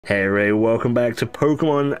Hey Ray, welcome back to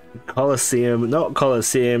Pokemon Colosseum, not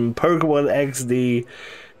Colosseum, Pokemon XD,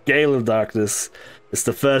 Gale of Darkness. It's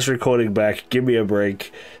the first recording back, give me a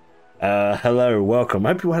break. Hello, welcome.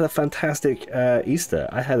 I hope you had a fantastic Easter.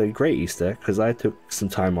 I had a great Easter because I took some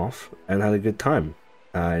time off and had a good time.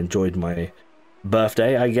 I enjoyed my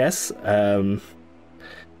birthday, I guess. Never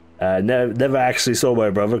actually saw my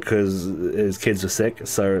brother because his kids were sick,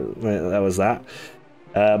 so that was that.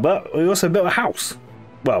 But we also built a house.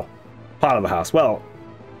 Well, part of a house. Well,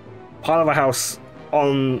 part of a house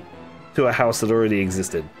on to a house that already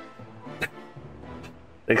existed.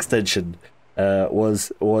 Extension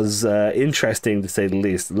was interesting to say the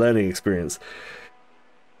least. Learning experience.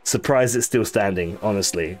 Surprised it's still standing.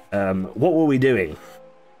 Honestly, what were we doing?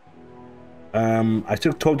 I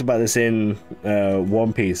talked about this in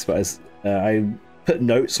One Piece, but I put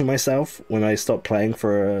notes for myself when I stopped playing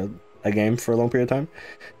for a game for a long period of time.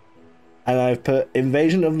 And I've put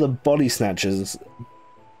Invasion of the Body Snatchers.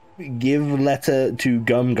 Give letter to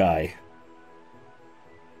Gum Guy.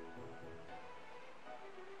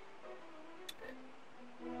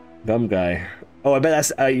 Gum Guy. Oh, I bet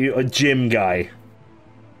that's a gym guy.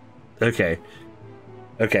 Okay.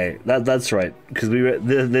 Okay, that's right. Because we were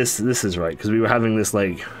this is right. Because we were having this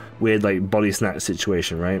like weird like body snatch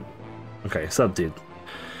situation, right? Okay, sub dude.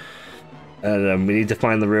 And we need to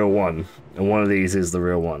find the real one, and one of these is the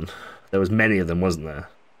real one. There was many of them, wasn't there?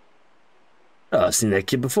 Oh, I've seen that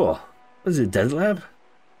kid before. Was it Desert Lab?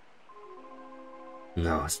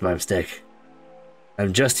 No, it's my mistake.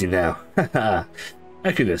 I'm Justy now. Haha,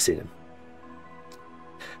 I could have seen him.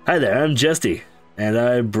 Hi there, I'm Justy, and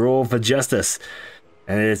I brawl for justice.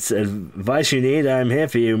 And it's advice you need, I'm here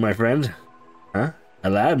for you, my friend. Huh? A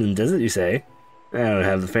lab in desert, you say? I don't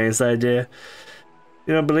have the faintest idea.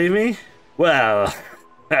 You don't believe me? Well,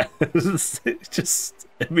 it just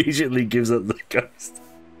immediately gives up the ghost.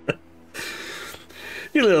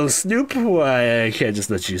 You little snoop, why I can't just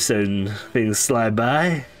let you certain things slide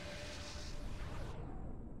by.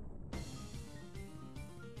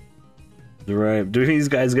 Right, do you think these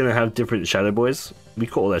guys are gonna have different Shadow Boys? We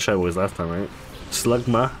caught all their Shadow Boys last time, right?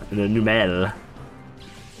 Slugma and a Numel.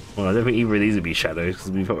 Well, I don't think either of these would be Shadows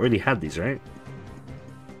because we've already had these, right?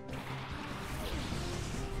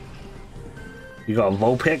 You got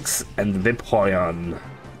Vulpix and Vaporeon.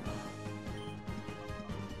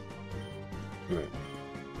 Right.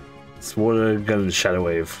 It's Water Gun and Shadow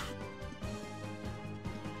Wave.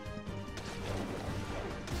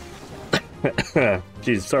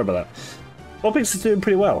 Jeez, sorry about that. Vulpix is doing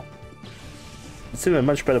pretty well. It's in a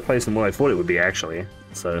much better place than what I thought it would be, actually.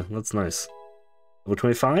 So, that's nice. Level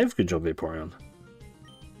 25? Good job, Vaporeon.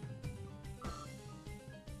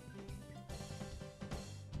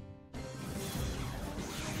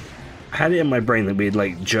 I had it in my brain that we'd,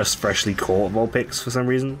 like, just freshly caught Vulpix for some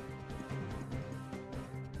reason.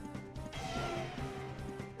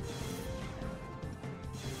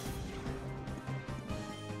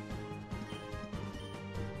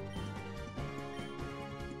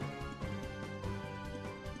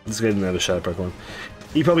 Let's get another Shadow Pokemon.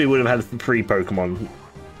 He probably would have had 3 Pokemon.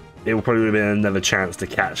 It would probably have been another chance to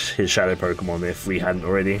catch his Shadow Pokemon if we hadn't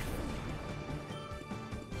already.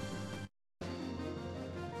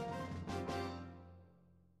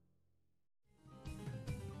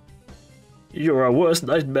 You're our worst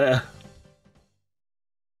nightmare.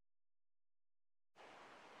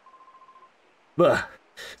 But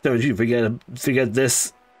don't you forget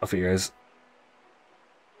this. Off you guys.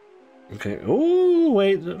 Okay. Oh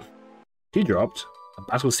wait, he dropped a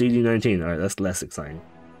Battle CD19. All right, that's less exciting.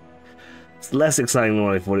 It's less exciting than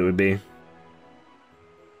what I thought it would be.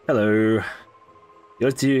 Hello.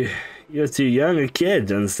 You're too young a kid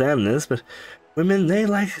to understand this, but women, they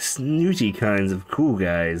like snooty kinds of cool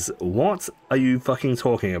guys. What are you fucking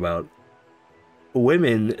talking about?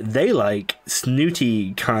 Women, they like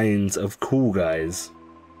snooty kinds of cool guys.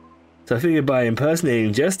 So I figured by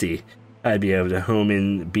impersonating Justy, I'd be able to home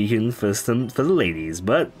in Beacon for the ladies,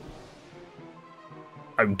 but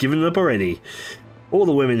I'm giving up already. All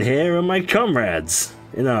the women here are my comrades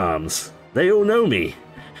in arms. They all know me.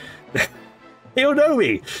 They all know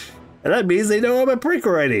me, and that means they know I'm a prick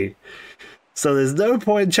already. So there's no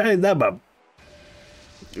point chatting them up.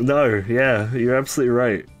 No, yeah, you're absolutely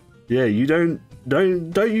right. Yeah, you don't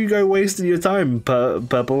you go wasting your time,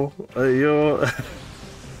 Purple. You're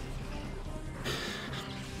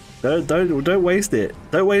don't waste it.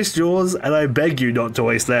 Don't waste yours, and I beg you not to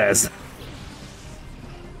waste theirs.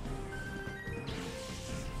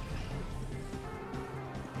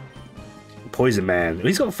 Poison Man.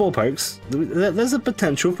 He's got 4 pokes. There's a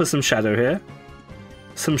potential for some shadow here.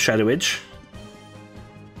 Some shadowage.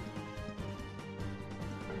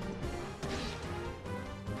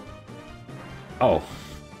 Oh.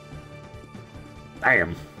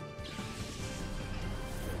 Damn.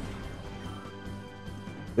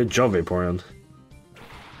 Good job, Vaporeon.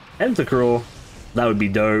 Tentacruel. That would be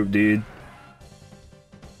dope, dude.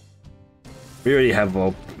 We already have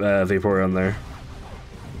Vaporeon there.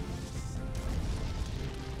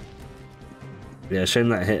 Yeah, shame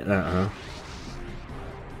that hit that, huh?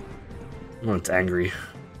 Oh, it's angry.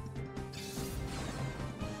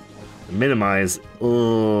 Minimize.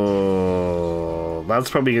 Oh, that's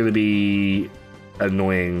probably going to be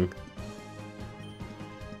annoying.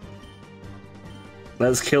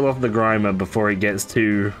 Let's kill off the Grimer before it gets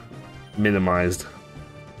too minimized.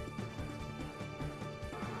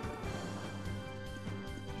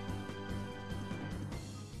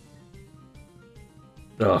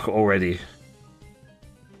 Ugh, already.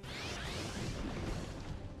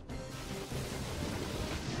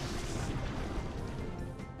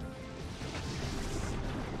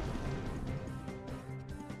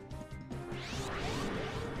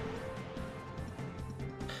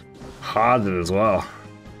 Harden as well.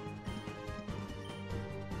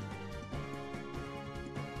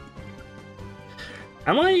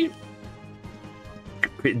 Am I...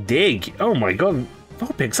 Dig? Oh my god.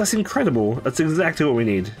 Vulpix, that's incredible. That's exactly what we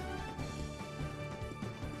need.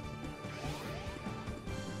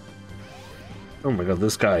 Oh my god,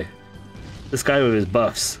 this guy. This guy with his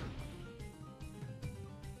buffs.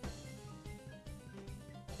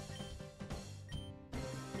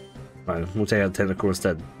 Fine, we'll take out Tentacle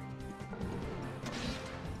instead.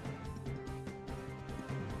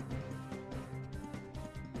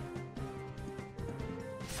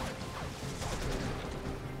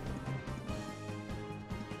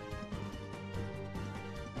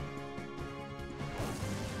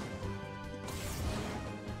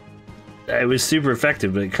 It was super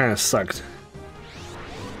effective, but it kind of sucked.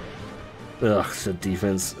 Ugh, the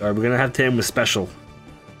defense. Alright, we're gonna have to hit him with special.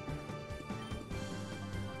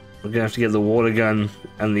 We're gonna have to get the water gun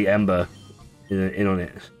and the ember in on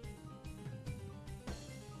it.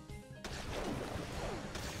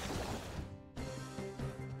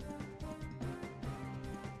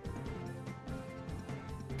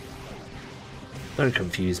 Don't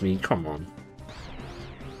confuse me, come on.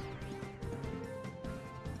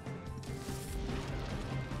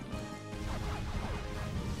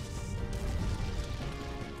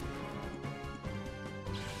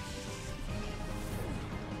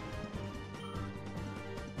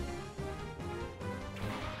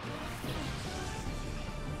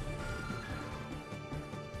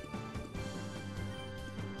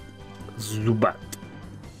 Zubat.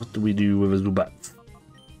 What do we do with a Zubat?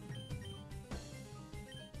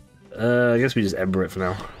 I guess we just Ember it for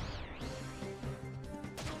now.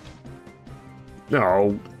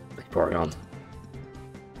 No, Vaporeon.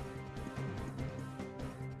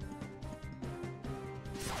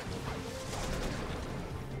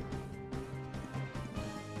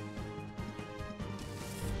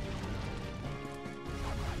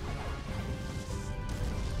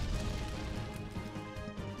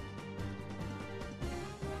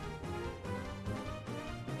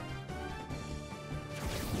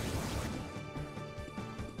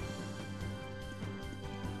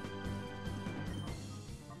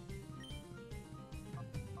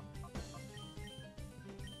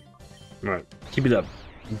 Right, keep it up.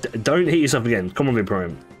 Don't hit yourself again. Come on,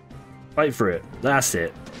 Vaporeon. Fight for it. That's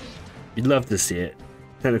it. You'd love to see it.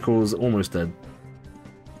 Tentacle's almost dead.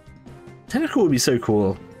 Tentacle would be so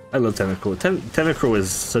cool. I love Tentacle. Tentacle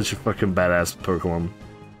is such a fucking badass Pokemon.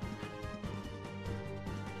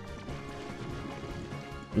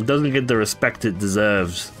 It doesn't get the respect it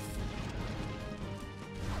deserves.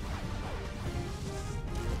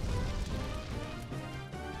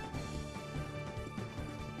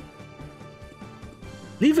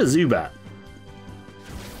 Leave a Zubat.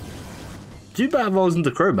 Zubat evolves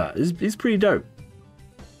into Crobat. He's pretty dope.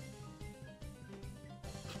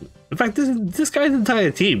 In fact, this guy's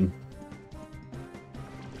entire team.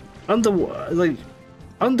 Underwhelming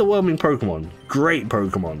Pokemon. Great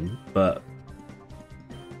Pokemon, but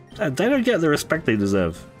they don't get the respect they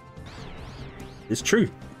deserve. It's true.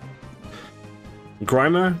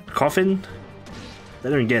 Grimer, Coffin,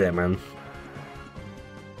 they don't get it, man.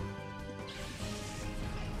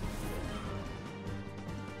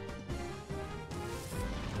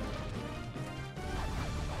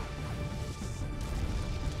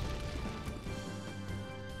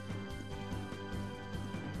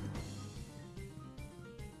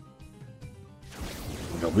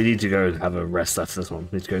 We need to go have a rest after this one.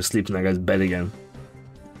 We need to go sleep in that guy's bed again.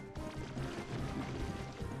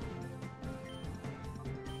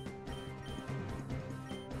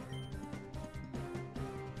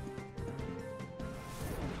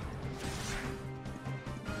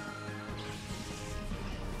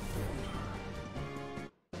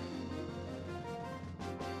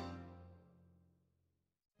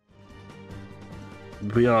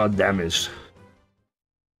 We are damaged.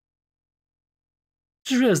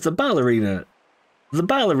 Just realized the ballerina. The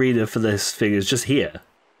ballerina for this thing is just here.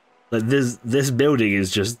 Like this building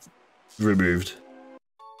is just removed.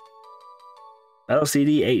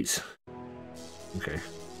 LCD 8. Okay.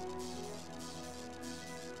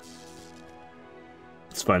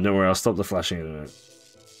 It's fine, don't worry, I'll stop the flashing in a minute.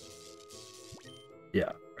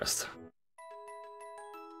 Yeah, rest.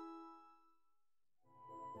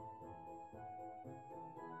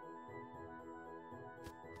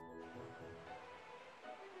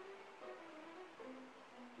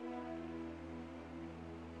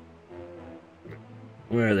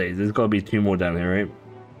 Where are they? There's gotta be 2 more down here, right?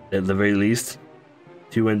 At the very least.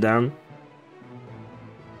 2 went down.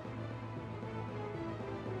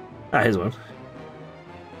 Ah, here's one.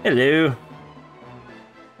 Hello.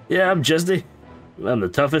 Yeah, I'm Justy. I'm the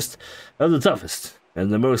toughest of the toughest.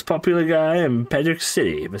 And the most popular guy in Pedrick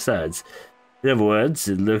City, besides. In other words,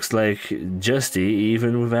 it looks like Justy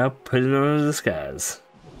even without putting on a disguise.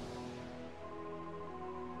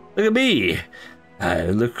 Look at me! I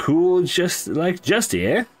look cool just like Justy,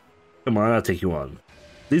 eh? Come on, I'll take you on.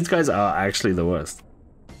 These guys are actually the worst.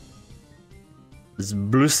 It's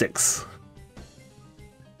Blue 6.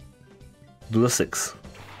 Blue 6.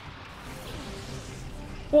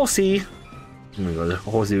 Horsey! Oh my god,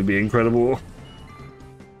 Horsey would be incredible.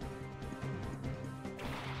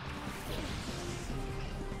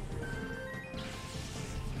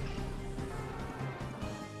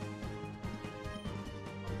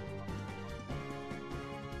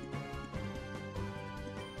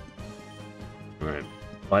 Alright,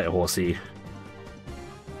 fight Horsey.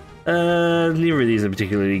 Neither of these are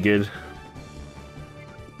particularly good.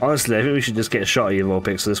 Honestly, I think we should just get a shot at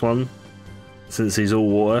Vulpix for this one, since he's all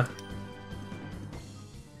water.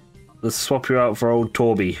 Let's swap you out for old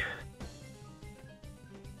Torby.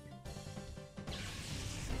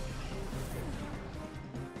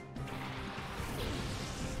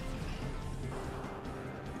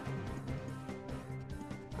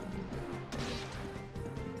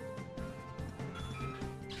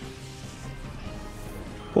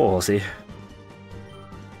 Poor Horsey.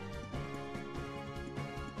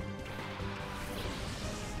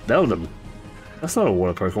 Beldum. That's not a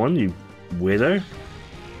water Pokemon, you weirdo.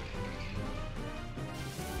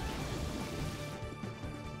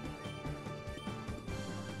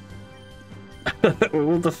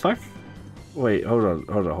 What the fuck? Wait, hold on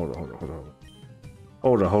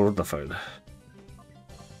the phone.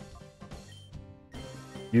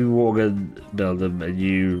 You Worgen Beldum and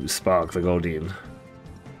you Spark the Goldian.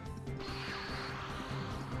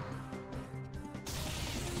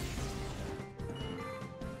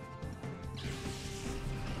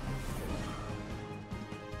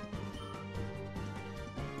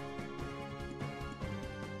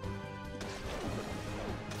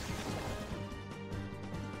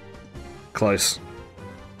 Close.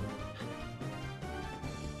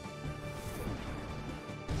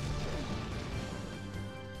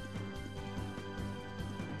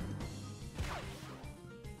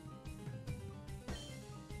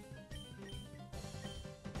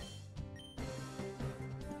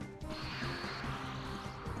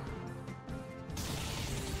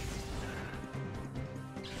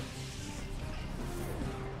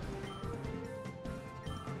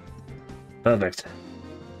 Perfect.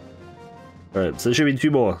 Alright, so there should be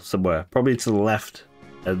 2 more somewhere. Probably to the left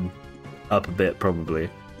and up a bit, probably.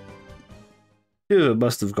 2 of them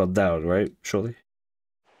must have gone down, right? Surely.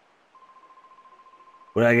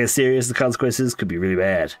 When I get serious, the consequences could be really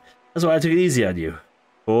bad. That's why I took it easy on you.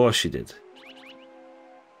 Of course she did.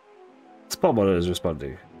 Spot monitor is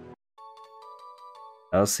responding.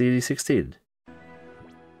 LCD 16.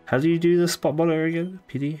 How do you do the spot monitor again?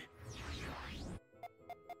 PD?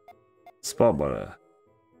 Spot monitor.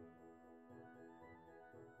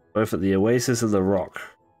 Both at the Oasis and the Rock.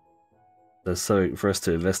 There's something for us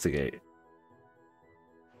to investigate.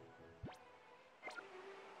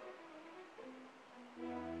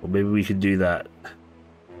 Or maybe we could do that.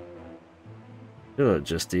 Hello,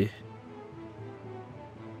 Justy.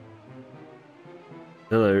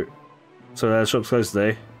 Hello. So that shop's closed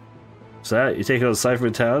today. So that, you take on Cypher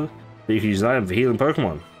in town, but you can use an item for healing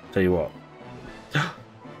Pokemon. Tell you what.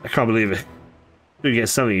 I can't believe it. You get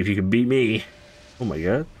something if you can beat me. Oh my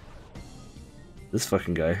god. This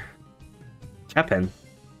fucking guy. Capen.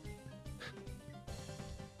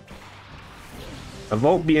 A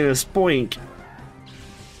Volt being a spoink.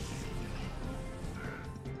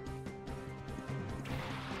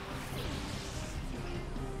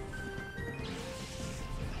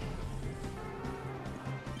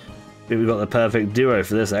 I think we got the perfect duo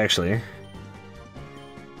for this, actually.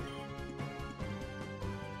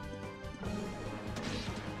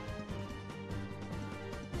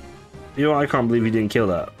 You know, I can't believe you didn't kill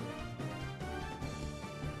that.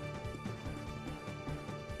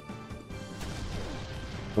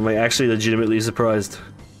 I'm like actually legitimately surprised.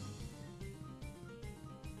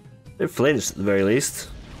 It flinched at the very least.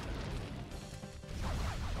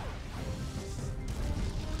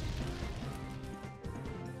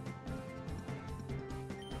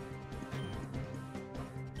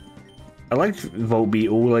 I like Volbeat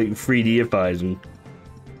all like 3D-ified and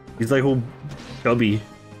he's like all chubby.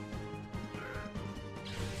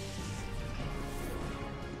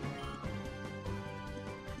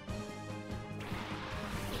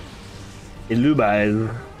 Illumine.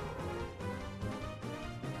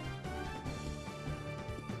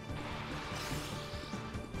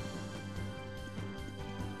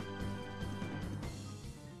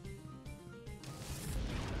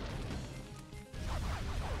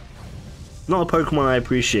 Not a Pokemon I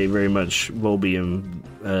appreciate very much, Volbeat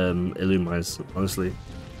and Illumines, honestly.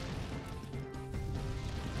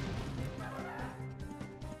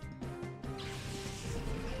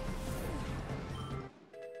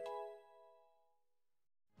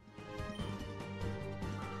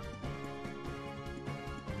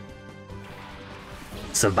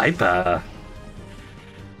 It's a Viper.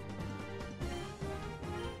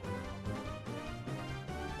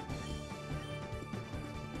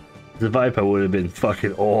 The Viper would have been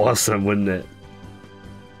fucking awesome, wouldn't it?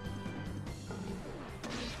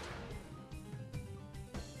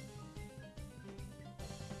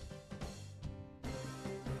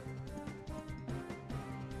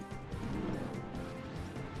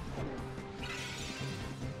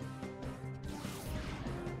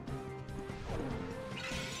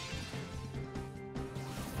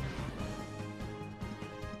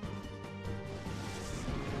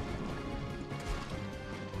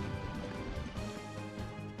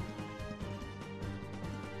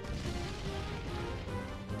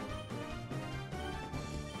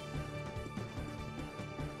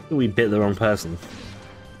 We bit the wrong person.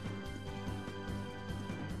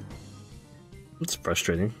 That's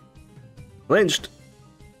frustrating. Flinched!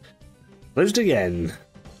 Flinched again!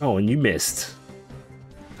 Oh, and you missed.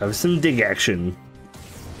 Have some dig action.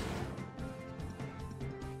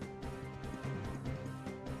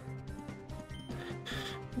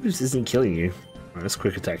 This isn't killing you. Alright, let's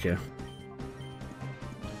quick attack here.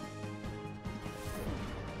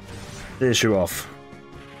 Finish you off.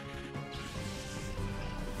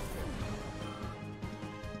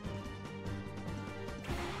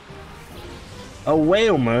 A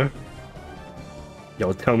Whalmer?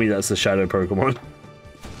 Yo, tell me that's a shadow Pokemon.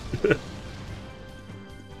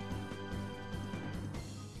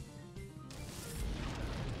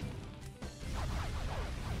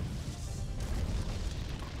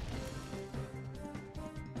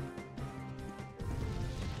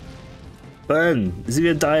 Burn! Is he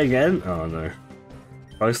gonna die again? Oh no.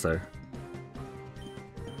 Close though.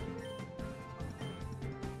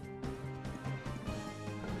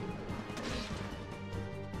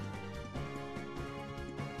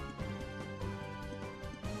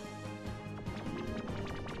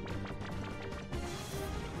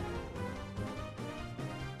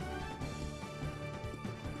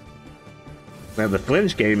 Now the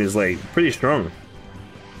flinch game is like pretty strong.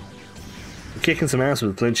 We're kicking some ass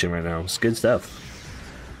with flinching right now. It's good stuff.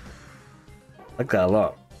 I like that a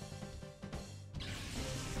lot.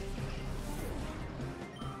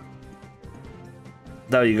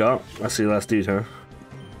 That you got? That's the last dude, huh?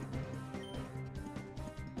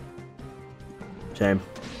 Shame.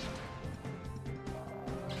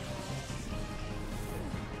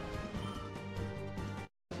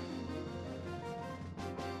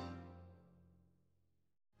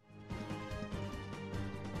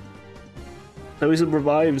 So he's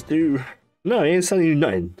revives too. No, he ain't selling you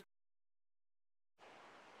nothing.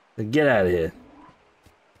 Then get out of here.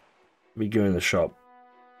 Let me go in the shop.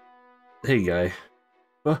 Hey guy.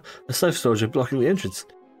 Well, a Strife soldier blocking the entrance.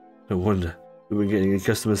 No wonder we weren't getting any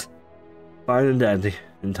customers. Fine and dandy.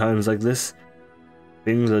 In times like this,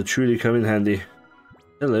 things are truly come in handy.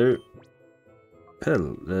 Hello.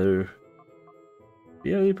 Hello. Do we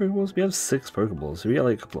have any Pokeballs? We have 6 Pokeballs. We got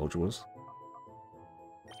like a couple Ultra Balls.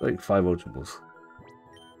 Like 5 Ultra Balls.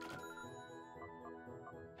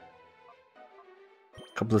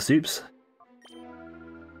 Couple of soups.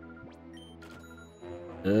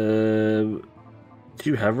 Do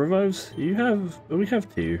you have revives? You have. Oh, we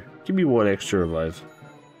have 2. Give me 1 extra revive.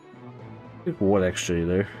 Give 1 extra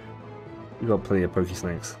there. We got plenty of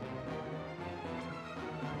Pokesnakes.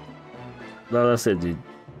 No, that's it, dude.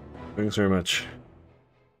 Thanks very much.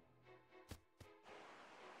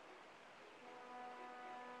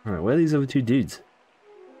 Alright, where are these other 2 dudes?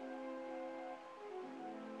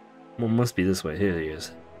 One must be this way. Here he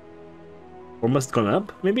is. Or must have gone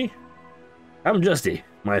up, maybe? I'm Justy.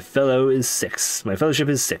 My fellow is 6. My fellowship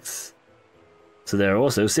is 6. So there are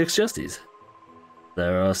also 6 Justies.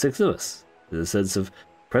 There are 6 of us. The sense of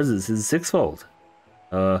presence is 6-fold.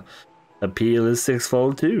 Appeal is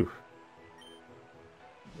 6-fold too.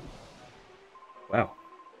 Wow.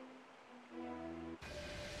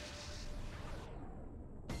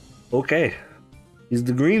 Okay. He's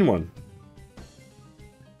the green one.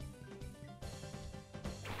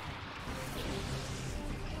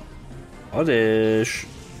 Oddish.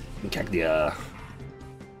 Cactia.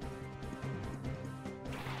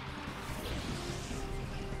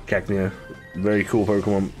 Cacnea. Very cool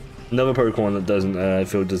Pokemon. Another Pokemon that doesn't, I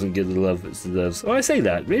feel doesn't get the love it deserves. Oh, I say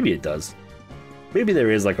that. Maybe it does. Maybe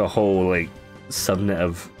there is like a whole like subnet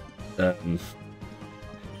of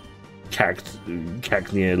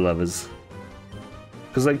Cacnea lovers.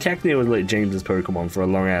 Because like Cacnea was like James's Pokemon for a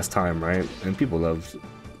long ass time, right? And people loved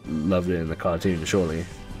it in the cartoon, surely.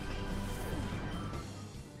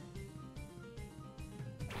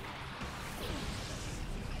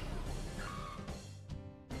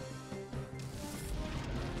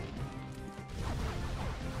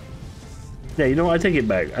 Yeah, you know what? I take it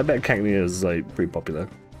back. I bet Cacnea is like pretty popular.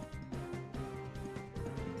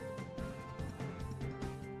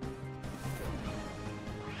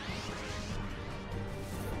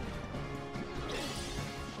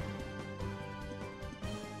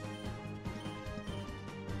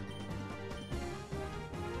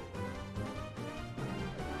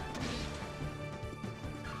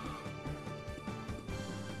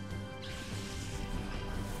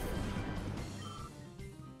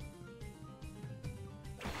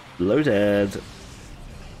 Loaded.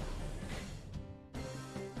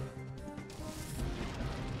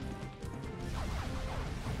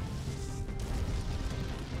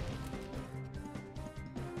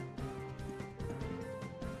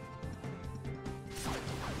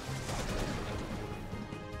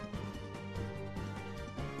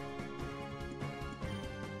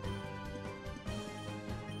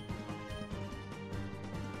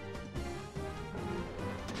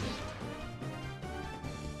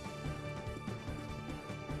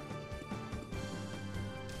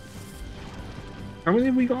 How many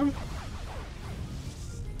have we got?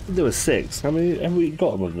 There were 6. How many have we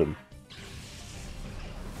got of them?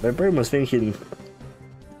 My brain was thinking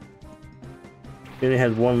we only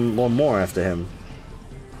had one more after him.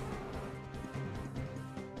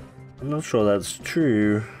 I'm not sure that's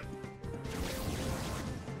true.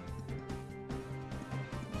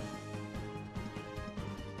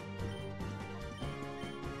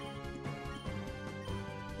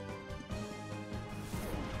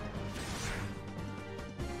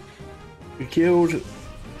 We killed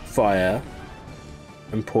fire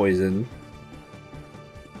and poison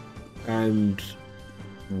and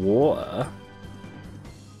water.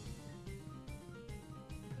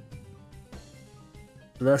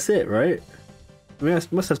 But that's it, right? I mean, I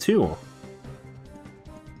must have 2 more.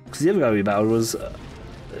 Because the other guy we battled was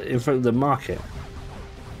in front of the market.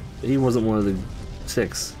 But he wasn't one of the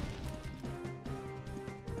 6.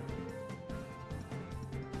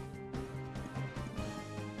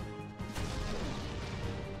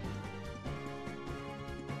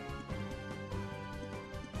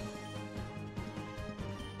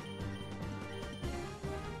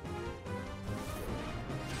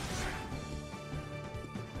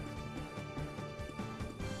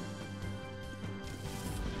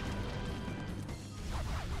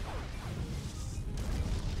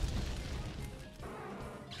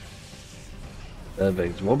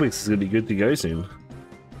 Perfect. Wobix is gonna be good to go soon.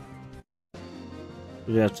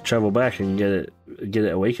 We're gonna have to travel back and get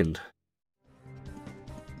it awakened.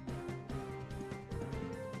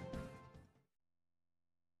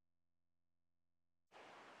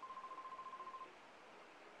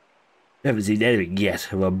 Haven't seen anything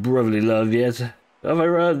yet of our brotherly love yet. Have I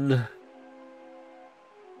run?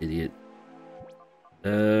 Idiot.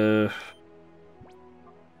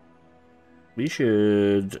 We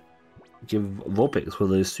should give Vulpix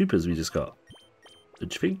one of those supers we just got.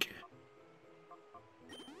 Don't you think?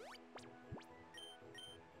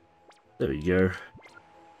 There we go.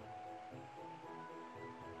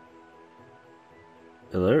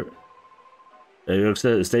 Hello?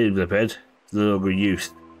 The stadium's up ahead. It's no longer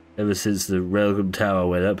used. Ever since the Railgun Tower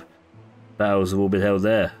went up, battles have all been held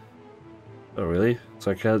there. Oh really?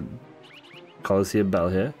 So I can't Coliseum battle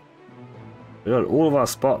here? We got all of our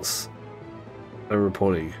spots are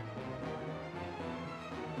reporting.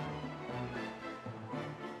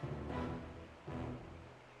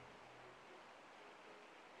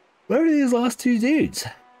 Where are these last 2 dudes?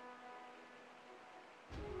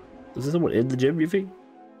 Is there someone in the gym, you think?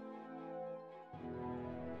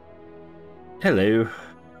 Hello.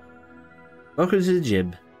 Welcome to the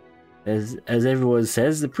gym. As everyone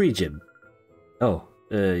says, the pre-gym. Oh,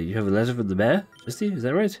 you have a letter from the mayor, Justy? Is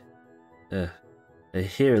that right? I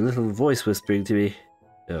hear a little voice whispering to me.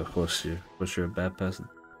 Oh, of course you're a bad person.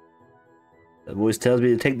 That voice tells me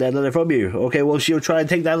to take that letter from you. Okay, well, she'll try and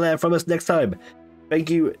take that letter from us next time. Thank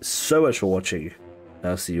you so much for watching.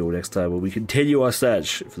 I'll see you all next time when we continue our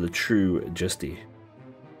search for the true Justy.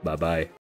 Bye-bye.